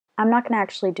I'm not going to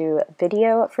actually do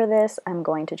video for this. I'm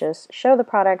going to just show the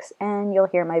products and you'll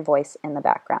hear my voice in the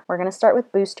background. We're going to start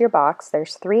with Boost Your Box.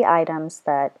 There's 3 items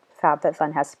that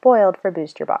FabFitFun has spoiled for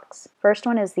Boost Your Box. First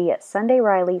one is the Sunday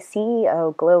Riley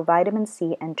CEO Glow Vitamin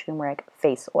C and Turmeric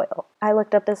Face Oil. I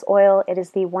looked up this oil. It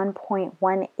is the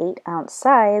 1.18 ounce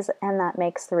size, and that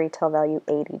makes the retail value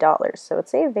 $80. So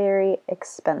it's a very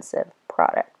expensive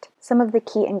product. Some of the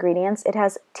key ingredients: it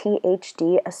has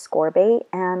THD ascorbate,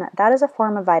 and that is a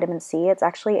form of vitamin C. It's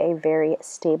actually a very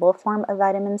stable form of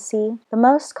vitamin C. The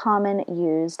most common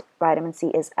used vitamin C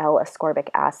is L-ascorbic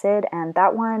acid, and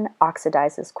that one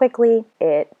oxidizes quickly.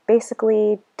 It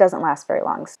basically doesn't last very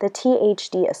long. The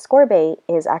THD ascorbate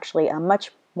is actually a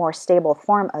much more stable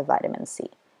form of vitamin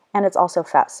C, and it's also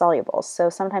fat soluble. So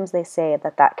sometimes they say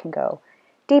that that can go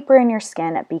deeper in your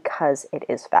skin because it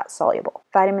is fat soluble.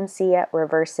 Vitamin C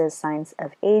reverses signs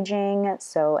of aging,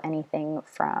 so anything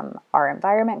from our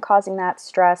environment causing that,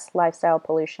 stress, lifestyle,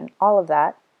 pollution, all of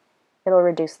that, it'll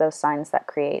reduce those signs that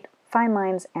create fine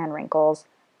lines and wrinkles,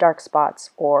 dark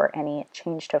spots, or any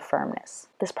change to firmness.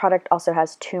 This product also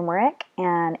has turmeric,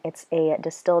 and it's a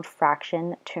distilled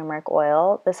fraction turmeric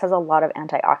oil. This has a lot of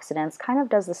antioxidants, kind of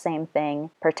does the same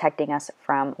thing, protecting us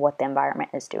from what the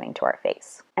environment is doing to our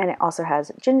face. And it also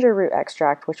has ginger root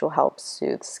extract, which will help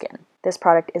soothe skin. This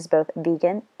product is both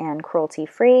vegan and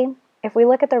cruelty-free. If we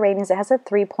look at the ratings, it has a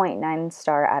 3.9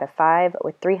 star out of 5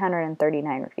 with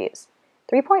 339 reviews.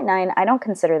 3.9, I don't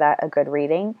consider that a good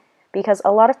rating, because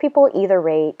a lot of people either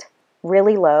rate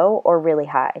really low or really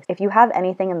high. If you have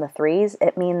anything in the 3s,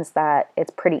 it means that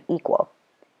it's pretty equal.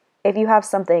 If you have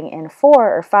something in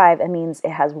 4 or 5, it means it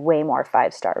has way more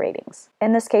 5-star ratings.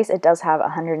 In this case, it does have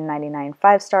 199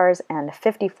 5 stars and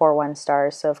 54 1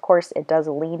 stars, so of course it does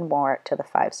lean more to the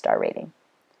 5-star rating.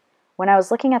 When I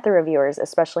was looking at the reviewers,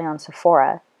 especially on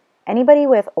Sephora, anybody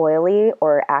with oily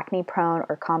or acne-prone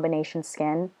or combination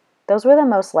skin, those were the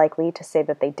most likely to say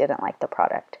that they didn't like the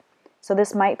product. So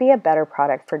this might be a better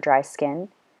product for dry skin.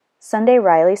 Sunday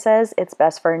Riley says it's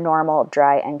best for normal,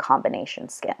 dry, and combination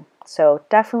skin. So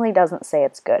definitely doesn't say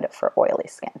it's good for oily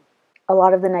skin. A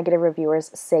lot of the negative reviewers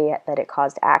say that it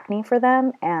caused acne for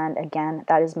them, and again,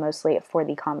 that is mostly for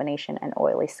the combination and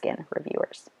oily skin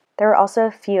reviewers. There are also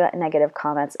a few negative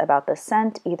comments about the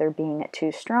scent either being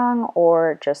too strong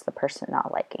or just the person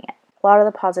not liking it. A lot of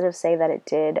the positives say that it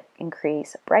did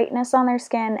increase brightness on their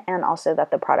skin and also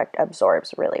that the product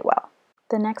absorbs really well.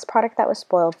 The next product that was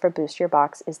spoiled for Boost Your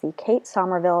Box is the Kate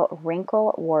Somerville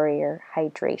Wrinkle Warrior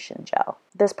Hydration Gel.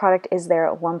 This product is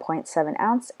their 1.7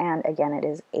 ounce, and again, it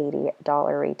is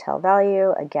 $80 retail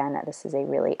value. Again, this is a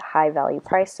really high value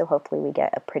price, so hopefully we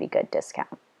get a pretty good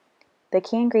discount. The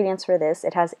key ingredients for this: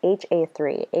 it has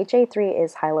HA3. HA3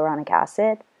 is hyaluronic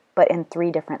acid, but in 3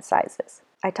 different sizes.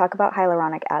 I talk about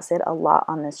hyaluronic acid a lot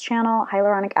on this channel.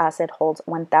 Hyaluronic acid holds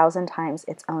 1,000 times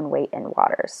its own weight in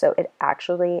water, so it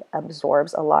actually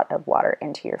absorbs a lot of water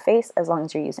into your face as long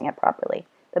as you're using it properly.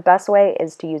 The best way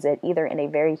is to use it either in a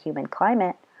very humid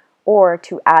climate or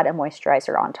to add a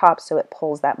moisturizer on top so it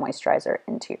pulls that moisturizer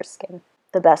into your skin.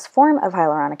 The best form of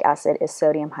hyaluronic acid is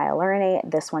sodium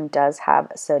hyaluronate. This one does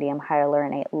have sodium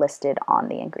hyaluronate listed on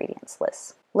the ingredients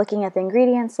list. Looking at the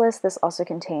ingredients list, this also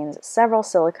contains several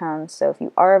silicones, so if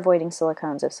you are avoiding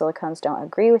silicones, if silicones don't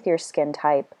agree with your skin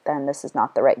type, then this is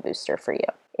not the right booster for you.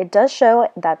 It does show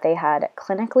that they had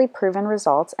clinically proven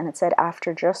results, and it said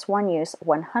after just 1 use,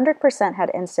 100%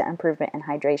 had instant improvement in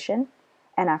hydration,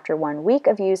 and after 1 week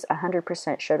of use,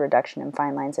 100% showed reduction in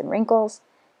fine lines and wrinkles,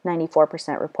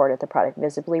 94% reported the product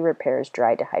visibly repairs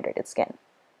dry, dehydrated skin.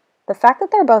 The fact that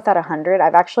they're both at 100,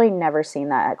 I've actually never seen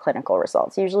that at clinical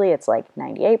results. Usually it's like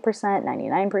 98%,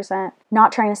 99%.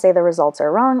 Not trying to say the results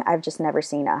are wrong, I've just never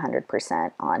seen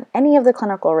 100% on any of the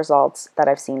clinical results that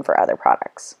I've seen for other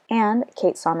products. And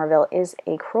Kate Somerville is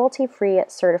a cruelty-free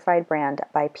certified brand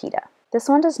by PETA. This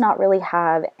one does not really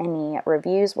have any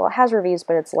reviews. Well, it has reviews,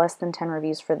 but it's less than 10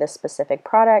 reviews for this specific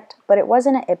product, but it was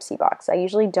in an Ipsy box. I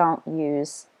usually don't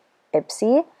use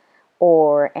Ipsy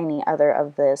or any other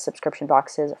of the subscription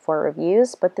boxes for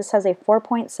reviews, but this has a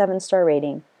 4.7 star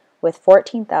rating with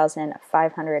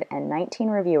 14,519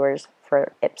 reviewers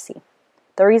for Ipsy.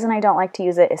 The reason I don't like to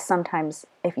use it is sometimes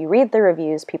if you read the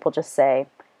reviews, people just say,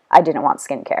 I didn't want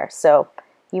skincare. So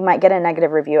you might get a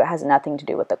negative review. It has nothing to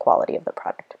do with the quality of the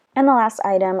product. And the last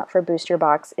item for Boost Your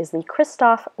Box is the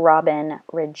Christophe Robin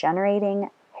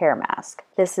Regenerating Hair Mask.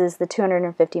 This is the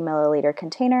 250 milliliter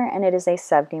container, and it is a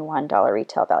 $71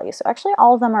 retail value. So actually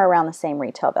all of them are around the same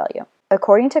retail value.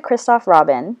 According to Christophe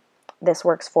Robin, this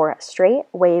works for straight,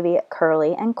 wavy,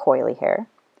 curly, and coily hair.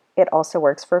 It also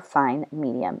works for fine,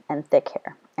 medium, and thick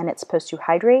hair. and it's supposed to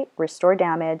hydrate, restore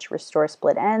damage, restore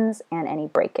split ends, and any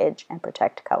breakage, and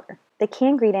protect color. The key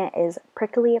ingredient is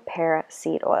prickly pear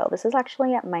seed oil. This is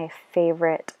actually my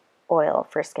favorite oil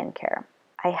for skincare.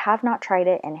 I have not tried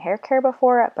it in hair care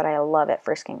before, but I love it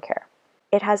for skincare.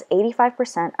 It has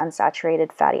 85%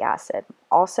 unsaturated fatty acid.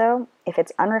 Also, if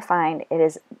it's unrefined, it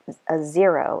is a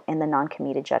 0 in the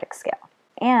non-comedogenic scale.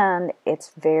 And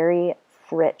it's very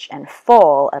rich and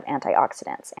full of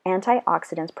antioxidants.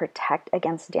 Antioxidants protect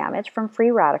against damage from free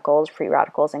radicals. Free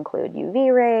radicals include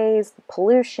UV rays,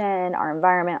 pollution, our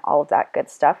environment, all of that good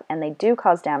stuff, and they do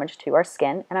cause damage to our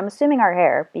skin, and I'm assuming our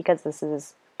hair, because this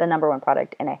is the #1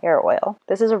 product in a hair oil.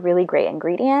 This is a really great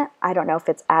ingredient. I don't know if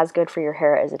it's as good for your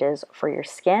hair as it is for your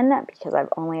skin, because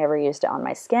I've only ever used it on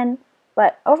my skin,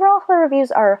 but overall the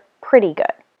reviews are pretty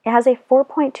good. It has a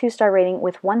 4.2 star rating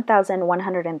with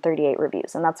 1,138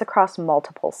 reviews, and that's across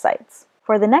multiple sites.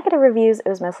 For the negative reviews, it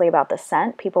was mostly about the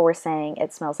scent. People were saying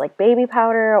it smells like baby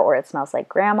powder or it smells like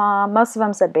grandma. Most of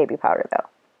them said baby powder though,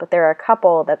 but there are a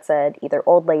couple that said either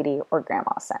old lady or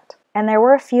grandma scent. And there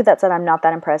were a few that said, I'm not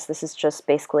that impressed, this is just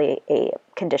basically a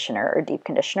conditioner or deep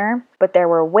conditioner, but there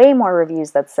were way more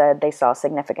reviews that said they saw a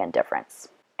significant difference.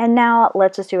 And now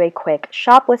let's just do a quick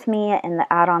shop with me in the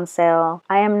add-on sale.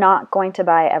 I am not going to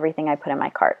buy everything I put in my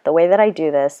cart. The way that I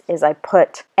do this is I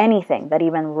put anything that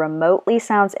even remotely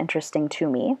sounds interesting to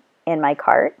me in my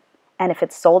cart. And if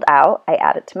it's sold out, I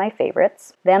add it to my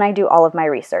favorites. Then I do all of my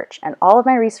research, and all of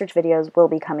my research videos will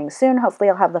be coming soon. Hopefully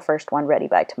I'll have the first one ready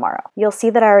by tomorrow. You'll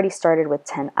see that I already started with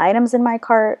 10 items in my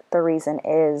cart. The reason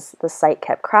is the site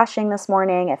kept crashing this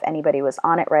morning. If anybody was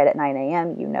on it right at 9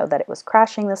 a.m., you know that it was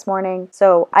crashing this morning.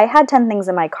 So I had 10 things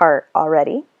in my cart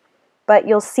already, but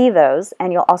you'll see those,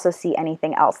 and you'll also see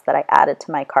anything else that I added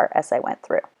to my cart as I went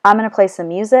through. I'm gonna play some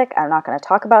music. I'm not gonna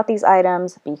talk about these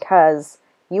items because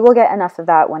you will get enough of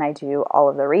that when I do all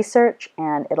of the research,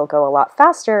 and it'll go a lot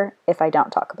faster if I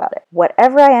don't talk about it.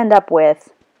 Whatever I end up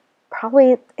with,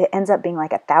 probably it ends up being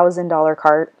like $1,000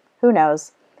 cart. Who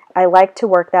knows? I like to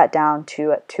work that down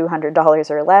to $200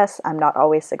 or less. I'm not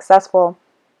always successful,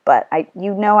 but I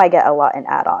get a lot in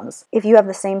add-ons. If you have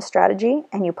the same strategy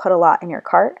and you put a lot in your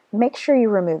cart, make sure you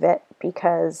remove it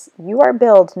because you are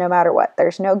billed no matter what.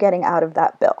 There's no getting out of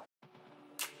that bill.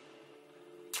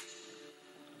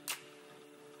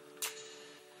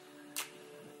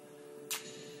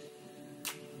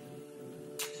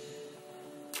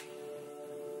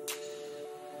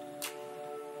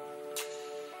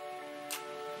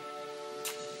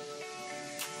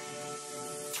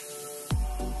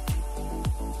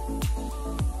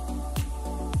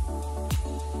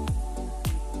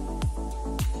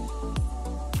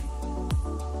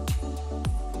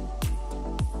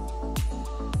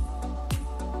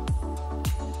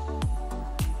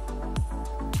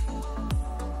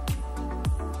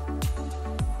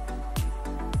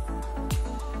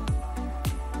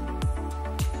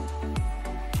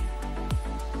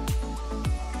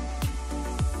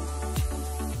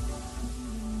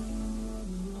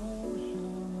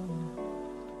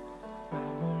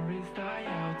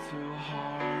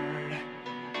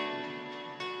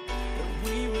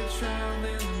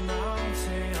 Traveling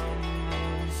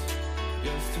mountains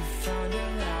just to find the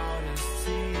loudest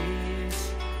tears.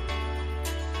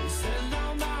 We set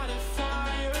down by the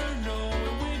fire,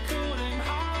 knowing we couldn't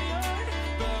hide,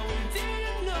 but we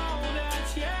didn't know that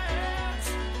yet.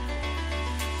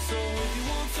 So if you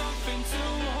want something to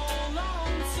hold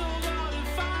on to, gotta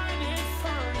find it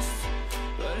first.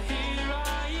 But here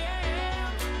I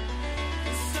am,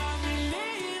 'cause I've been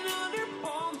laying under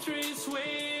palm trees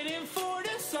waiting for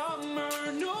the summer,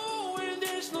 knowing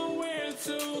there's nowhere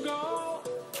to go.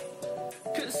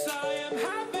 'Cause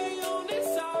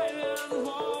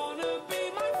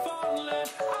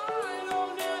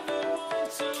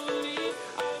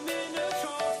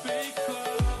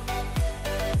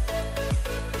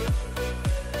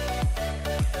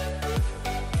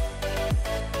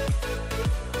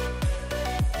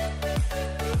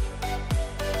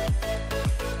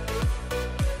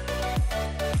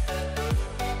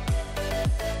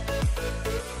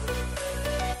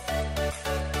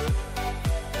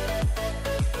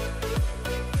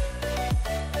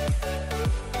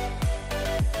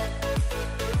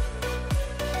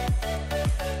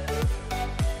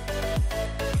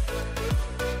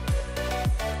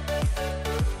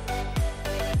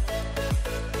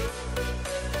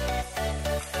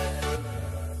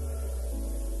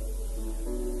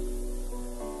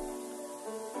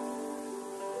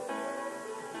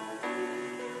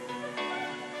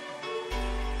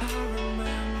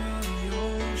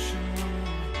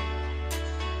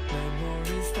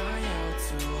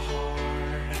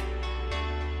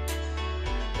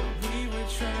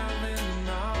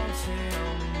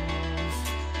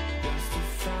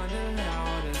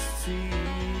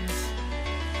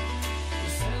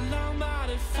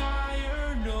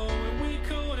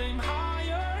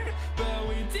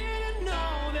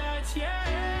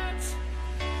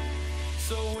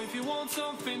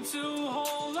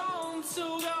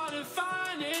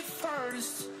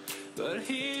first, but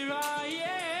here I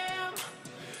am.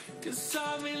 'Cause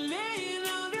I've been laying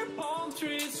under palm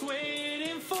trees,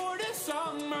 waiting for the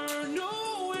summer,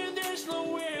 knowing there's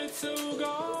nowhere to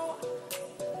go.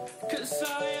 'Cause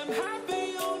I am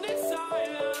happy on this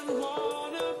island,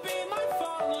 wanna be my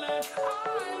farmland.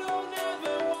 I don't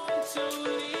ever want to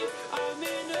leave, I'm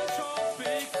in a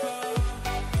tropic club.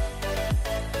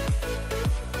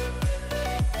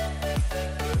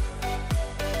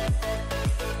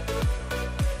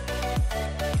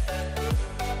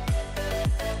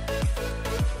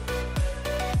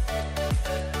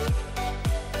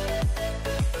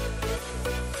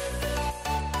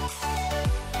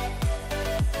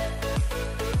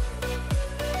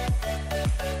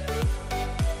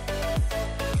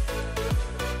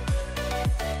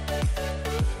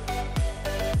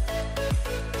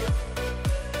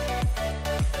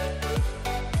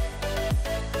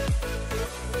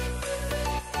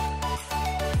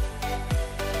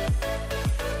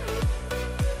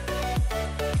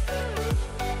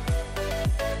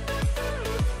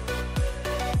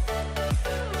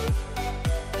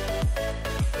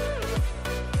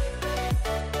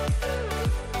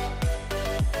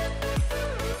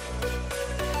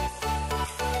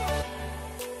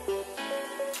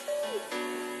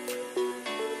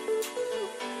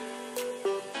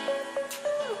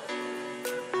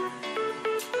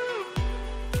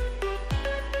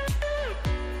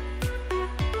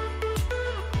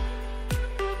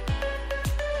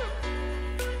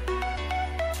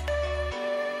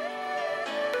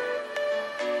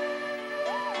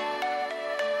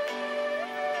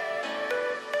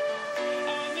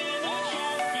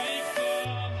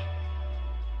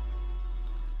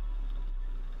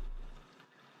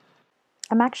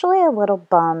 I'm actually a little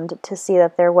bummed to see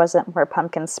that there wasn't more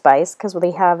pumpkin spice because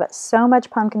we have so much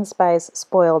pumpkin spice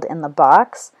spoiled in the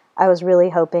box. I was really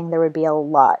hoping there would be a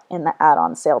lot in the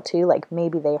add-on sale too, like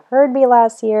maybe they heard me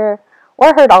last year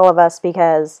or heard all of us,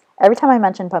 because every time I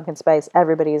mention pumpkin spice,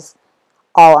 everybody's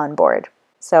all on board.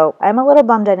 So I'm a little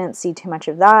bummed I didn't see too much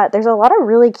of that. There's a lot of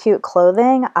really cute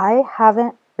clothing. I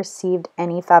haven't received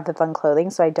any FabFitFun clothing,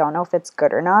 so I don't know if it's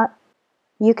good or not.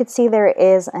 You could see there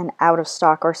is an out of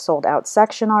stock or sold out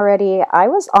section already. I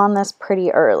was on this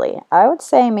pretty early. I would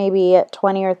say maybe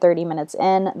 20 or 30 minutes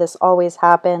in. This always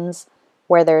happens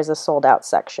where there's a sold out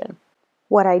section.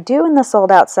 What I do in the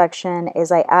sold out section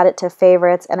is I add it to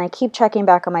favorites, and I keep checking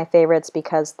back on my favorites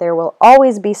because there will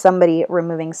always be somebody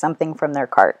removing something from their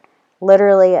cart.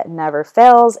 Literally, it never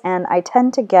fails, and I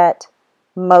tend to get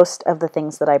most of the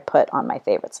things that I put on my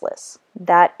favorites list.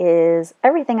 That is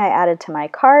everything I added to my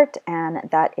cart, and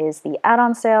that is the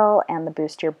add-on sale and the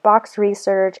Boost Your Box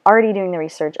research. Already doing the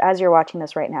research. As you're watching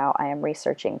this right now, I am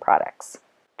researching products.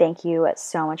 Thank you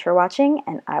so much for watching,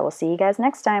 and I will see you guys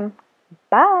next time.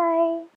 Bye!